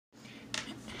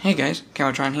Hey guys,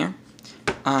 Camo-Trion here.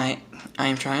 I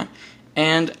am Trion,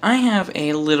 and I have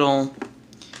a little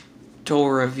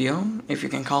tour review, if you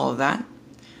can call it that,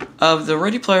 of the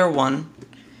Ready Player One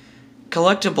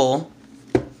collectible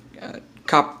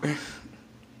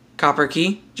copper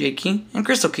key, jade key, and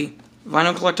crystal key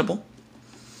vinyl collectible.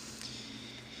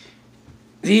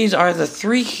 These are the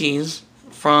 3 keys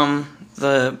from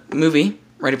the movie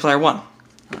Ready Player One.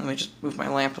 Let me just move my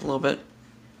lamp a little bit.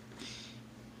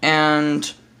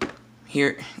 And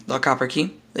here, the copper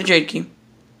key, the jade key,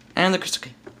 and the crystal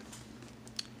key.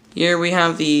 Here we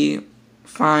have the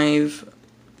 5.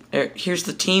 Here's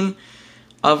the team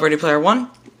of Ready Player One.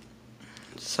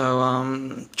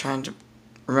 So, trying to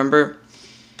remember.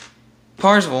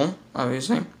 Parzival,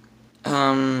 obviously.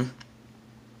 Artemis.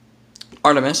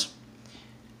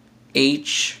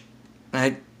 H.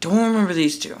 I don't remember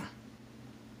these two.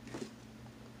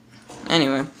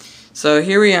 Anyway, so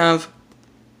here we have.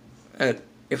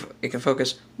 If it can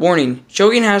focus. Warning: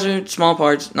 choking hazard, small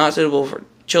parts, not suitable for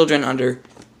children under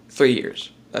 3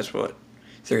 years. That's what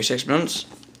 36 minutes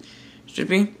should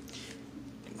be.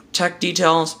 Tech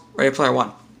details: Ready Player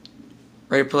One.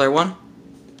 Ready Player One.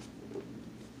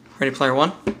 Ready Player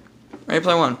One. Ready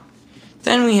Player One.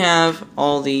 Then we have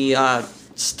all the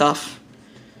stuff.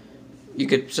 You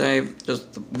could say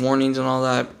just the warnings and all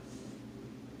that.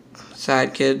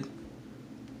 Sad Kid.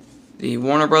 The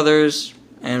Warner Brothers.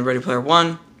 And Ready Player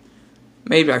One,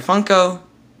 made by Funko,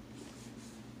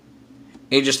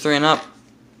 ages 3 and up.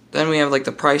 Then we have like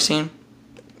the pricing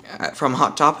from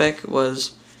Hot Topic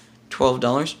was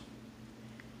 $12.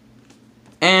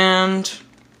 And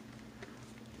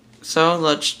so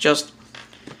let's just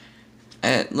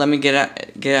let me get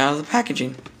out of the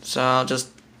packaging. So I'll just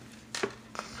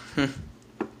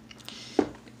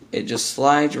it just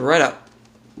slides right up.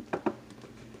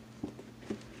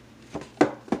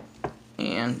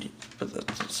 And put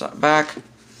that back.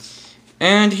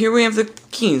 And here we have the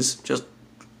keys, just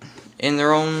in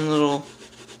their own little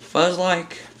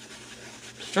fuzz-like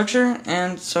structure.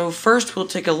 And so first we'll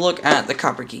take a look at the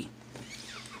copper key.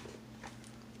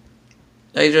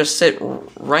 They just sit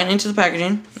right into the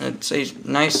packaging. It's a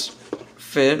nice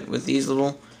fit with these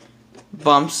little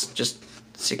bumps just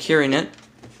securing it.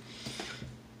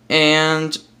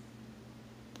 And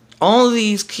all of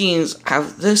these keys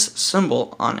have this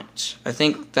symbol on it. I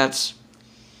think that's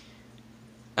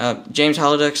James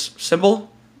Halliday's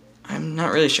symbol. I'm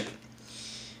not really sure.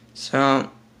 So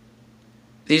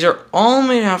these are all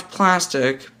made out of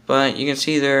plastic, but you can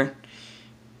see they're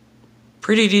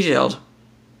pretty detailed.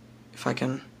 If I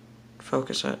can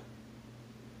focus it.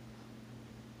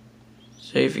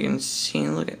 See if you can see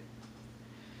and look at it.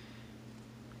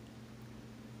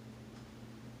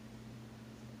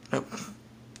 Nope.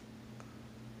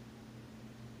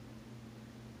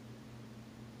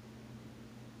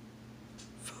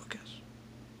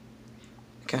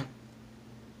 Okay.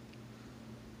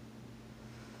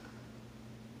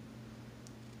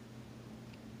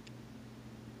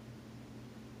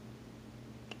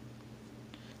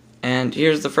 And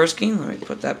here's the first key. Let me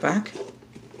put that back.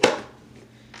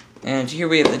 And here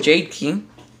we have the jade key.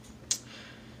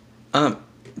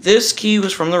 This key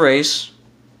was from the race.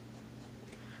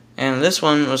 And this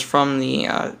one was from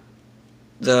the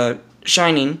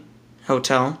Shining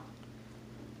Hotel.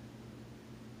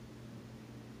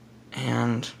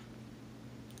 And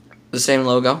the same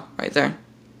logo right there.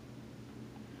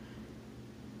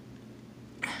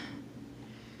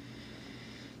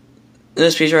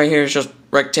 This piece right here is just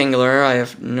rectangular. I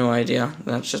have no idea.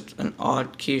 That's just an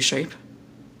odd key shape.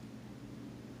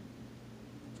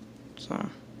 So,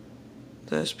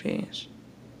 this piece.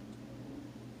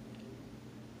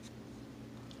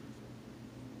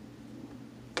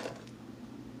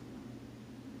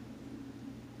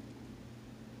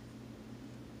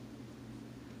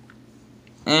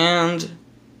 And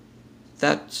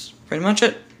that's pretty much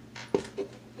it.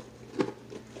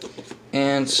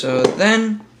 And so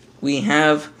then we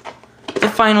have the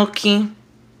final key.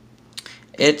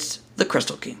 It's the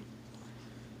crystal key.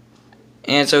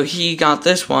 And so he got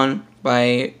this one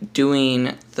by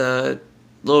doing the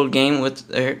little game with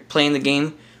playing the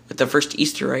game with the first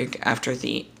Easter egg after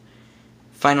the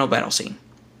final battle scene.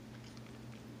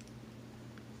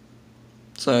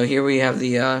 So here we have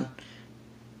the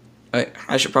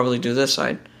I should probably do this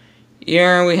side.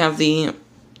 Here we have the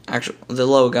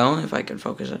logo, if I can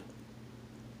focus it.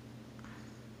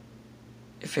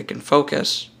 If it can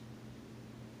focus.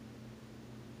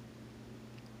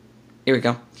 Here we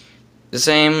go. The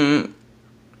same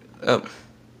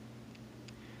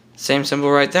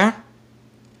symbol right there.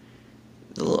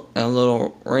 A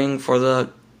little ring for the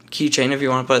keychain if you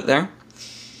want to put it there.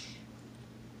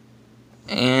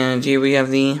 And here we have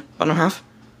the bottom half.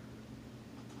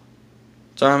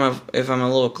 Sorry if I'm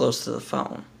a little close to the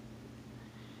phone.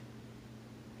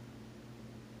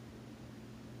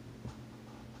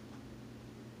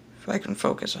 If I can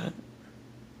focus it.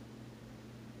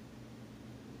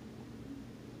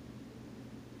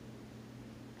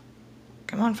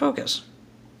 Come on, focus.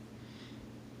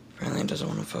 Apparently it doesn't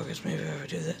want to focus. Maybe if I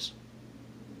do this.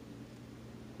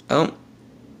 Oh,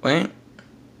 wait.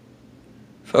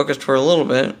 Focused for a little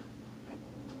bit.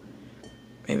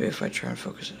 Maybe if I try and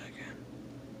focus it again.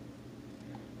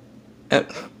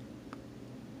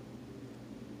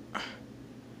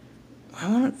 Why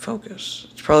won't it focus?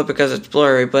 It's probably because it's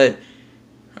blurry,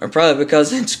 or probably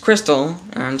because it's crystal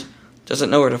and doesn't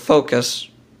know where to focus.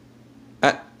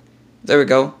 There we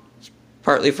go. It's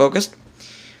partly focused.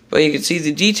 But you can see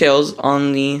the details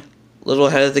on the little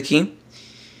head of the key.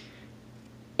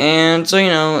 And so, you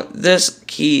know, this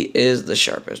key is the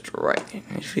sharpest, right?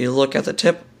 If you look at the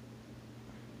tip,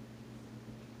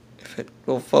 if it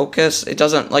will focus, it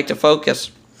doesn't like to focus.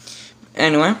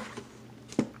 Anyway,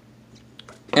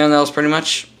 and that was pretty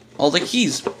much all the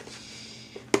keys.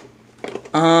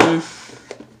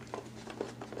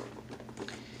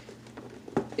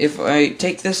 If I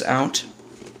take this out,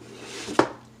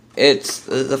 it's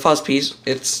the fuzz piece.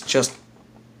 It's just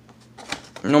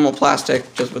normal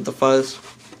plastic, just with the fuzz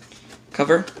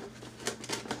cover.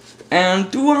 And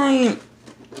do I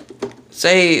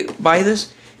say buy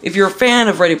this? If you're a fan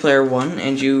of Ready Player One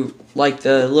and you like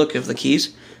the look of the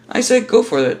keys, I say go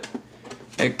for it.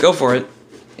 Go for it.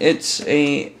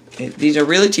 These are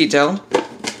really detailed,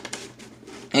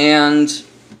 and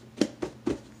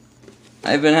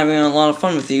I've been having a lot of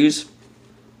fun with these.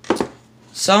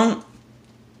 So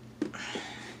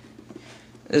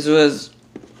this was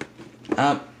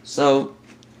so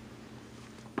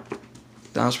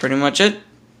that was pretty much it.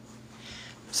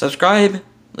 Subscribe,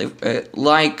 leave a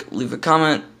like, leave a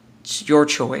comment. It's your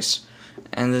choice.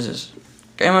 And this is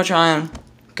Camo-Trion.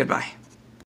 Goodbye.